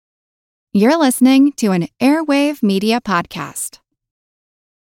You're listening to an Airwave Media Podcast.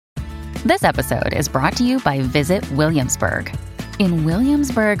 This episode is brought to you by Visit Williamsburg. In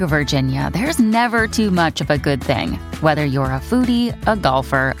Williamsburg, Virginia, there's never too much of a good thing. Whether you're a foodie, a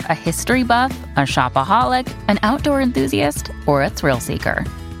golfer, a history buff, a shopaholic, an outdoor enthusiast, or a thrill seeker,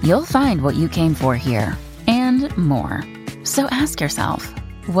 you'll find what you came for here and more. So ask yourself,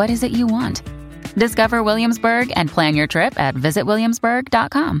 what is it you want? Discover Williamsburg and plan your trip at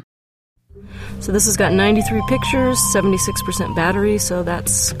visitwilliamsburg.com. So this has got 93 pictures, 76% battery, so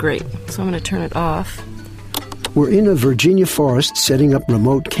that's great. So I'm going to turn it off. We're in a Virginia forest setting up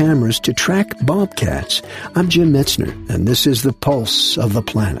remote cameras to track bobcats. I'm Jim Metzner, and this is the pulse of the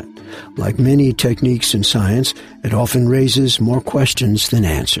planet. Like many techniques in science, it often raises more questions than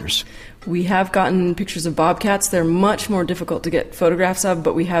answers. We have gotten pictures of bobcats. They're much more difficult to get photographs of,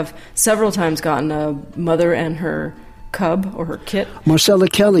 but we have several times gotten a mother and her cub or her kit. Marcella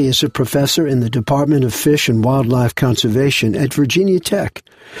Kelly is a professor in the Department of Fish and Wildlife Conservation at Virginia Tech.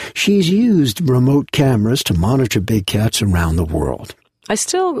 She's used remote cameras to monitor big cats around the world. I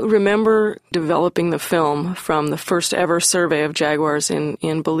still remember developing the film from the first ever survey of jaguars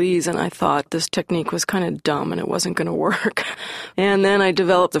in Belize, and I thought this technique was kind of dumb and it wasn't going to work. And then I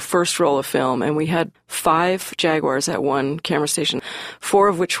developed the first roll of film, and we had 5 jaguars at one camera station, 4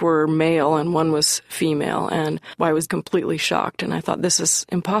 of which were male and 1 was female, and I was completely shocked, and I thought, this is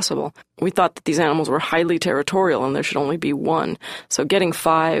impossible. We thought that these animals were highly territorial and there should only be 1. So getting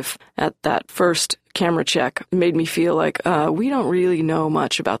 5 at that first camera check made me feel like we don't really know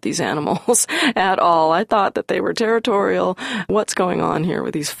much about these animals at all. I thought that they were territorial. What's going on here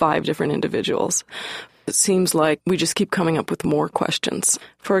with these 5 different individuals? It seems like we just keep coming up with more questions.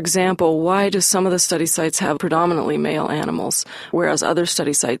 For example, why do some of the study sites have predominantly male animals, whereas other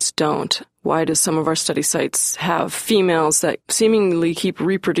study sites don't? Why do some of our study sites have females that seemingly keep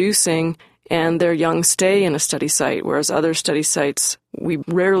reproducing and their young stay in a study site, whereas other study sites, we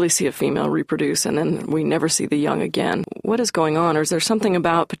rarely see a female reproduce and then we never see the young again? What is going on? Or is there something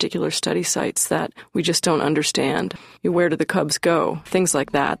about particular study sites that we just don't understand? Where do the cubs go? Things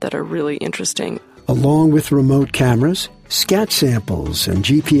like that are really interesting. Along with remote cameras, scat samples and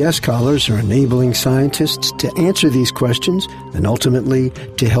GPS collars are enabling scientists to answer these questions and ultimately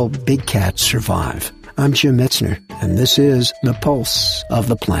to help big cats survive. I'm Jim Metzner, and this is The Pulse of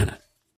the Planet.